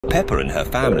Peppa and her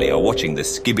family are watching the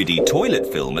Skibidi Toilet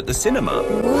film at the cinema.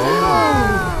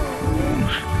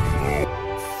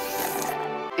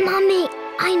 Mummy,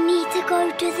 I need to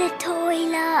go to the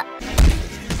toilet.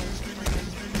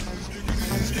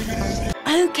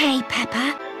 OK,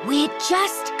 Peppa. We're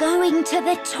just going to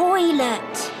the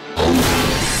toilet.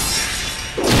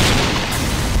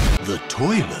 The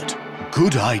toilet?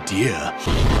 Good idea.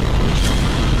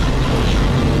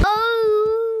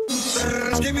 Oh!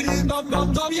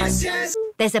 Yes, yes.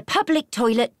 There's a public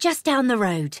toilet just down the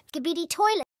road. Skibidi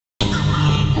Toilet.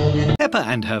 Peppa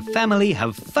and her family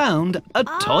have found a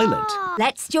toilet.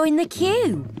 Let's join the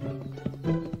queue.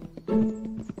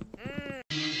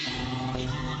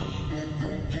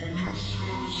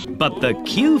 But the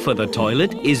queue for the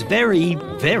toilet is very,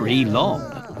 very long.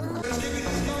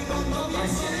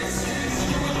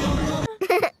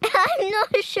 I'm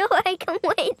not sure I can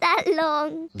wait that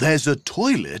long. There's a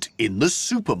toilet in the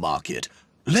supermarket.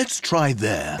 Let's try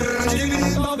there.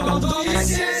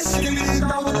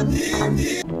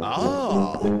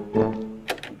 Ah.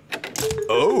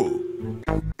 Oh.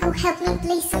 Oh, help me,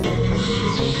 please.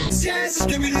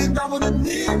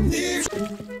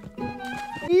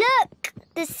 Look!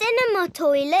 The cinema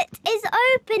toilet is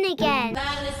open again.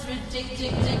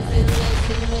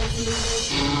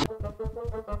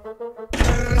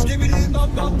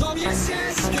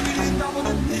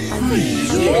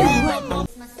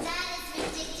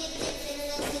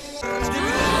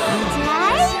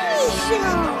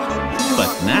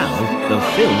 But now the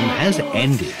film has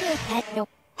ended.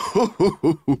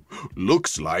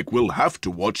 Looks like we'll have to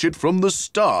watch it from the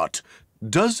start.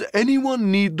 Does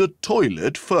anyone need the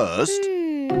toilet first?